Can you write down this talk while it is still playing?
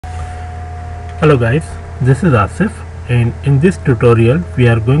Hello guys, this is Asif, and in this tutorial we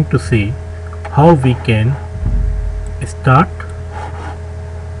are going to see how we can start,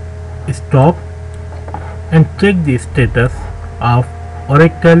 stop and check the status of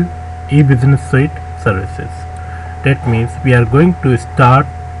Oracle eBusiness Suite services. That means we are going to start,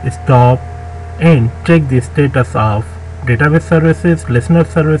 stop and check the status of database services, listener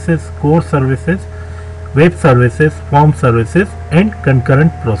services, core services, web services, form services and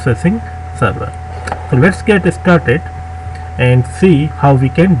concurrent processing server. So let's get started and see how we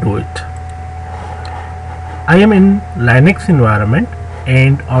can do it. I am in Linux environment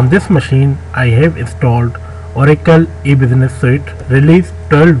and on this machine I have installed Oracle eBusiness Suite release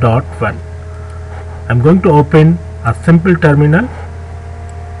 12.1. I'm going to open a simple terminal.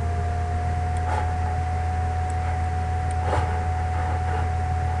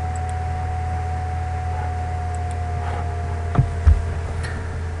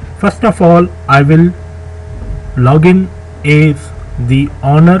 First of all, I will log in as the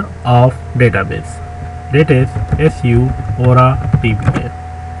owner of database, that is SU Aura DBA.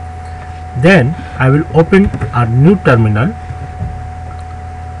 Then I will open a new terminal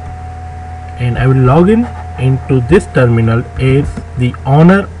and I will log in into this terminal as the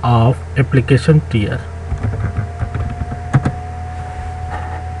owner of application tier.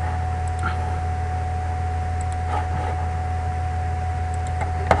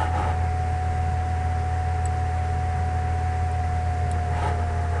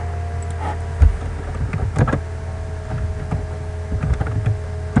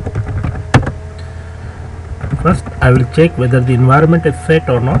 First, I will check whether the environment is set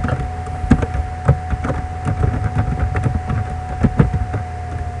or not.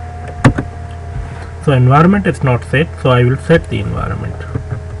 So environment is not set, so I will set the environment.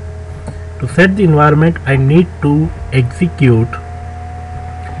 To set the environment, I need to execute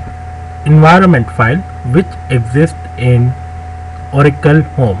environment file which exists in Oracle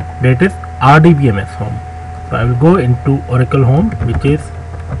Home, that is RDBMS Home. So I will go into Oracle Home, which is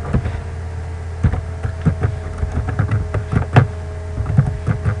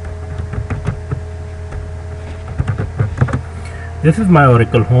this is my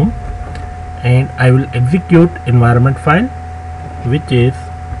Oracle Home, and I will execute environment file which is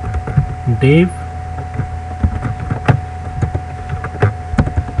dev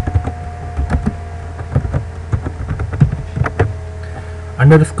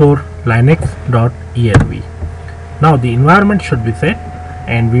underscore linux.env. Now the environment should be set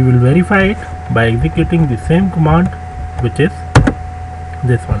and we will verify it by executing the same command, which is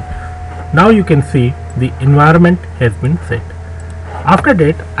this one. Now you can see the environment has been set. After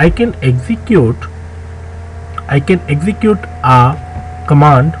that, I can execute a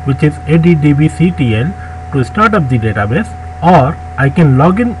command which is addbctl to start up the database, or I can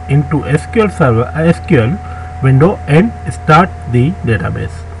log in into SQL window and start the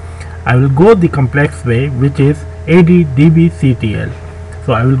database. I will go the complex way, which is addbctl.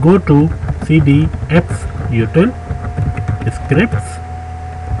 So I will go to cdxutil scripts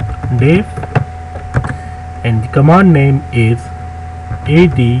dev and the command name is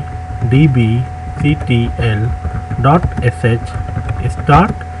addbctl.sh.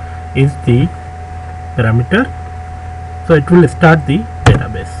 Start is the parameter, so it will start the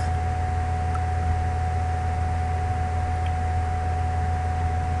database.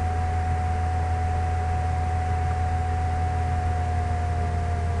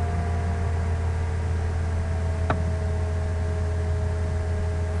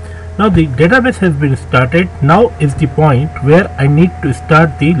 Now the database has been started. Now is the point where I need to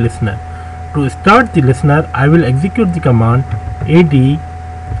start the listener. To start the listener, I will execute the command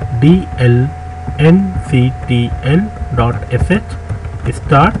addlnctl.sh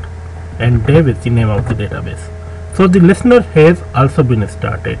start, and dev is the name of the database. So the listener has also been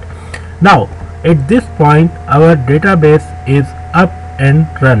started. Now at this point our database is up and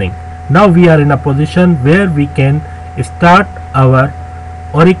running. Now we are in a position where we can start our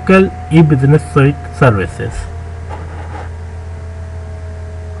Oracle eBusiness Suite services.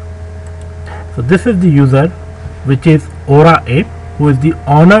 So this is the user, which is Aura app, who is the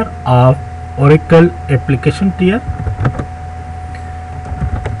owner of Oracle application tier.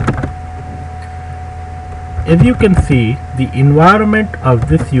 As you can see, the environment of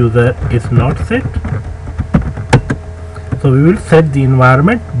this user is not set. So we will set the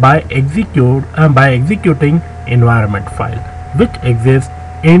environment by executing environment file which exists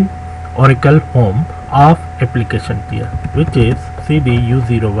in Oracle Home of application tier, which is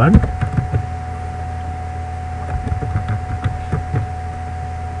cdu01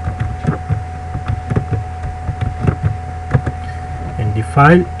 and the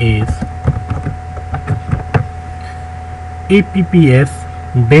file is apps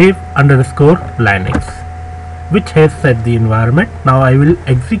dev underscore linux, which has set the environment. Now I will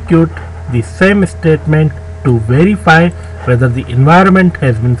execute the same statement to verify whether the environment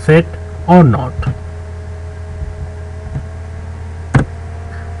has been set or not.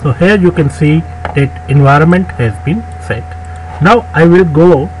 So here you can see that environment has been set. Now I will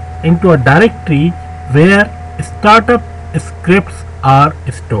go into a directory where startup scripts are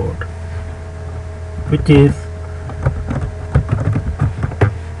stored, which is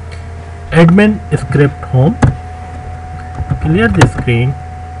admin script home. Clear the screen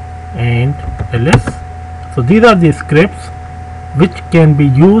and ls. So these are the scripts which can be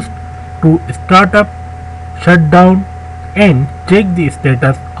used to start up, shut down and check the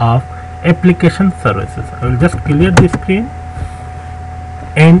status of application services. I will just clear the screen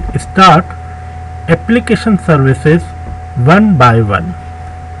and start application services one by one.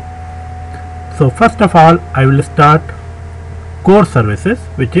 So first of all I will start core services,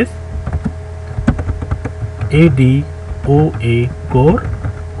 which is adoacorectl.sh.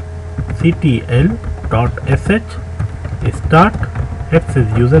 Start, apps is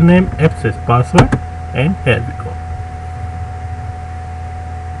username, apps is password, and here we go.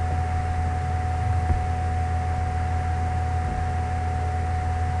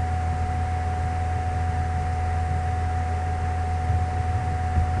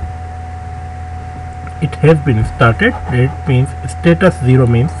 It has been started. It means status 0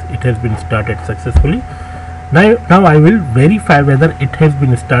 means it has been started successfully. Now I will verify whether it has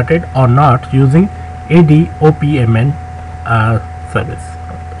been started or not using adopmn service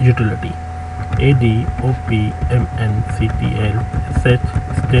utility. adapcctl.sh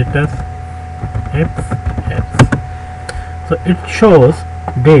status apps. So it shows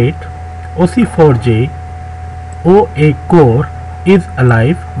date OC4J OA core is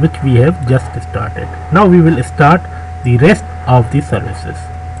alive, which we have just started. Now we will start the rest of the services.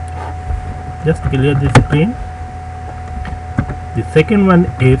 Just clear the screen. The second one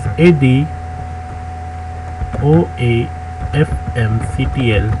is adoafmctl.sh.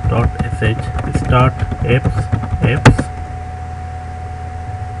 Start apps.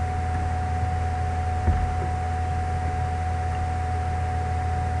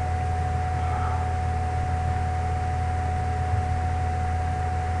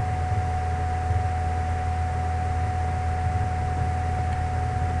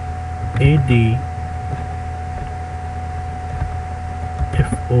 adformsctl.sh.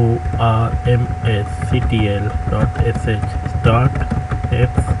 start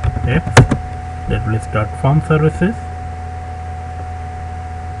apps. That will start form services.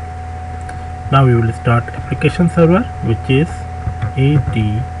 Now we will start application server, which is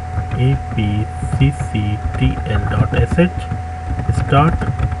adapcctl.sh. start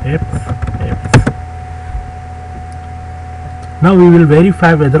apps. Now we will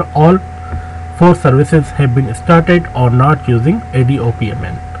verify whether all 4 services have been started or not using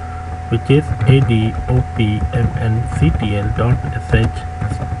adopmn, which is adapcctl.sh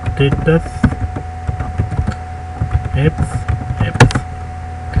status apps.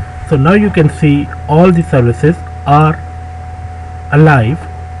 So now you can see all the services are alive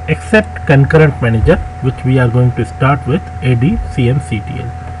except concurrent manager, which we are going to start with adcmctl.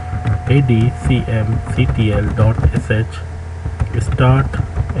 adcmctl.sh start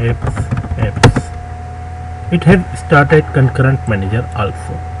apps. It has started concurrent manager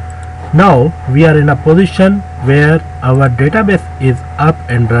also. Now we are in a position where our database is up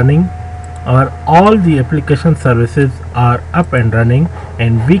and running, all the application services are up and running,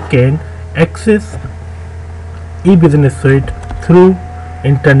 and we can access eBusiness Suite through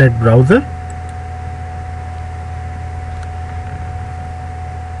internet browser.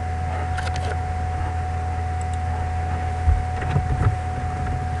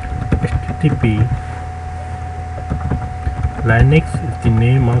 HTTP Linux is the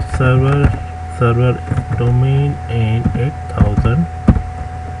name of server is domain and 8000.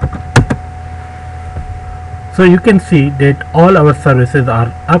 So you can see that all our services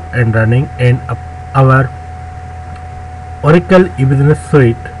are up and running, and our Oracle eBusiness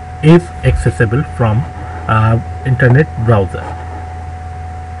Suite is accessible from internet browser.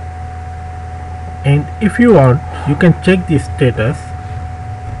 And if you want, you can check the status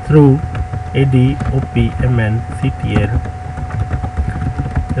through adapcctl.sh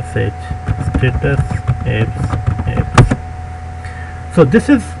status apps. So this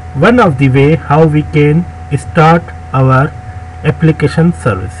is one of the way how we can start our application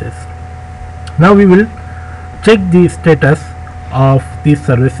services. Now we will check the status of these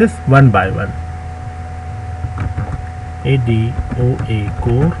services one by one. adoa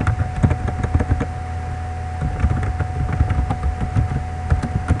core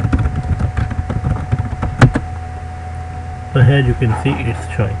So here you can see it's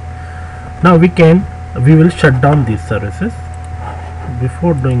showing. Now we will shut down these services.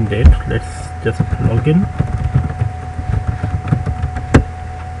 Before doing that, let's just log in.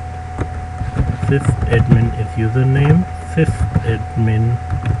 Sysadmin is username, sysadmin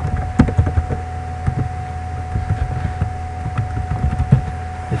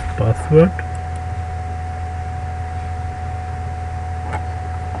is password.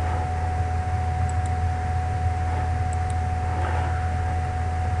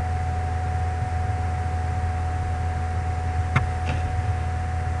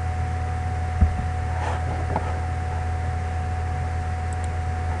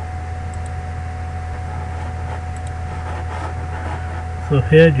 So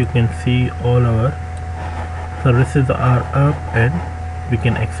here you can see all our services are up and we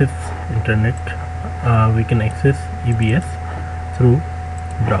can access internet, we can access EBS through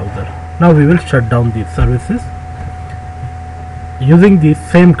browser. Now we will shut down these services using these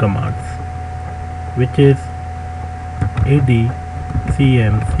same commands, which is adcmctl.sh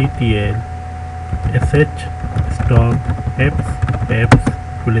stop apps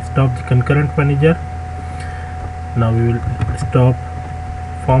will stop the concurrent manager. Now we will stop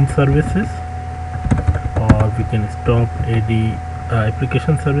form services, or we can stop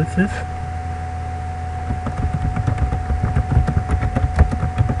application services.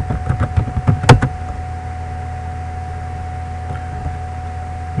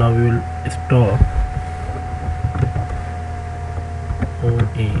 Now we will stop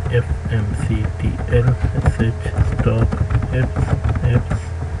adoafmctl.sh stop apps.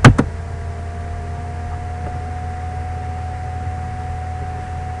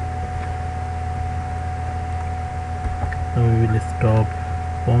 Now we will stop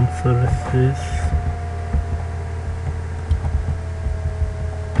form services,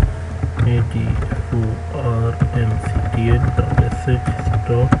 adformsctl.sh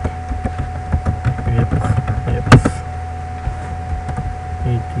stop apps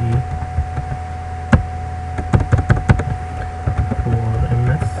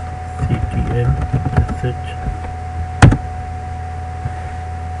adformsctl.sh.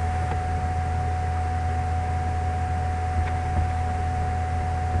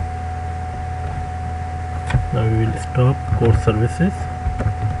 Now we will stop core services.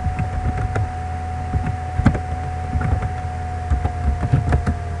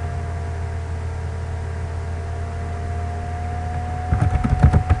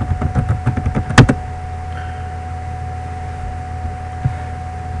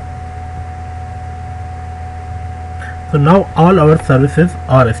 So now all our services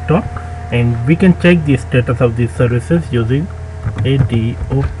are stopped, and we can check the status of these services using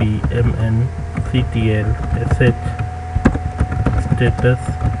adoapmctl.sh status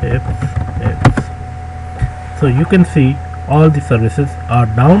apps. So you can see all the services are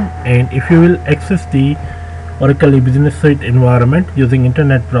down, and if you will access the Oracle E-Business Suite environment using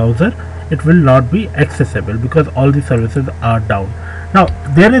internet browser, it will not be accessible because all the services are down. Now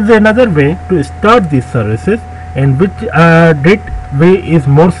there is another way to start these services, and which way is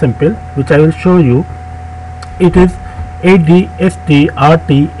more simple, which I will show you. It is adstrtal.sh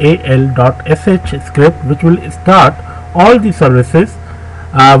script, which will start all the services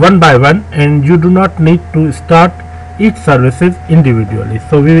one by one, and you do not need to start each services individually.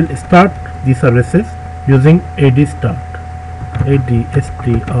 So we will start the services using adstrtal.sh.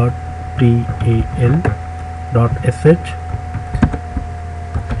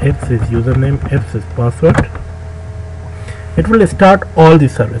 X is username, X is password. It will start all the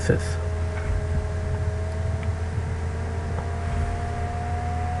services.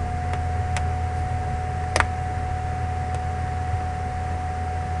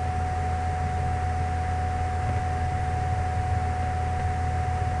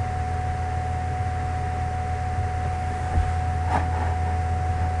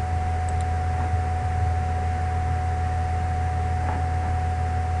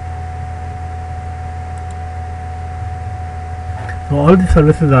 So all the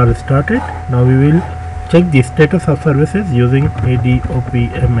services are started. Now we will check the status of services using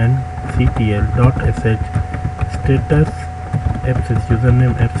adoapmctl.sh status, apps is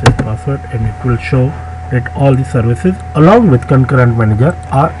username, apps is password, and it will show that all the services along with concurrent manager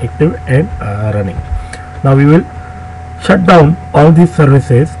are active and running. Now we will shut down all these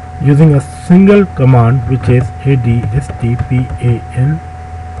services using a single command, which is adstpall.sh.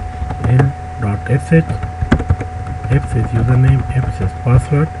 Apps is username, apps is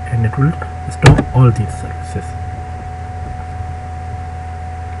password, and it will stop all these services.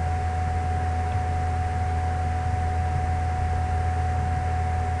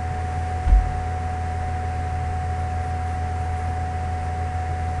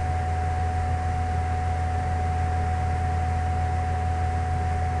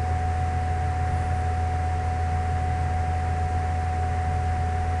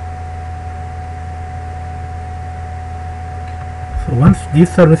 So once these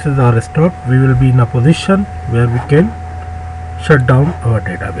services are stopped, we will be in a position where we can shut down our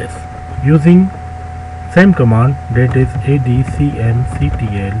database using same command, that is adcmctl.sh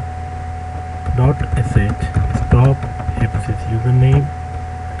stop, if this is username,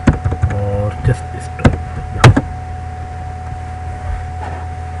 or just stop.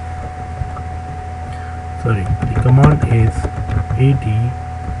 Sorry, the command is addbctl.sh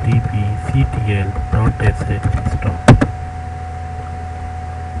stop.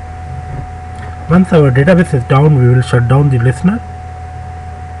 Once our database is down, we will shut down the listener.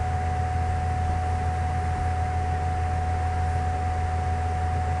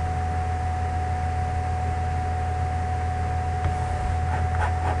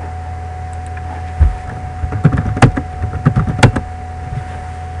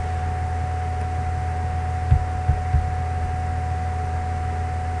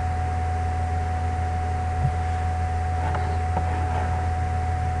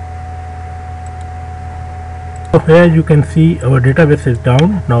 So here you can see our database is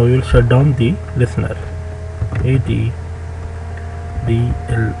down. Now we will shut down the listener. addlnctl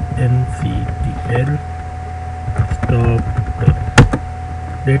stop.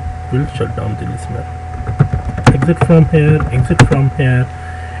 That will shut down the listener. Exit from here,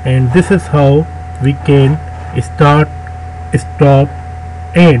 and this is how we can start, stop,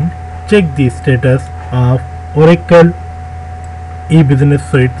 and check the status of Oracle eBusiness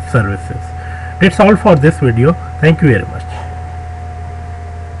Suite services. That's all for this video. Thank you very much.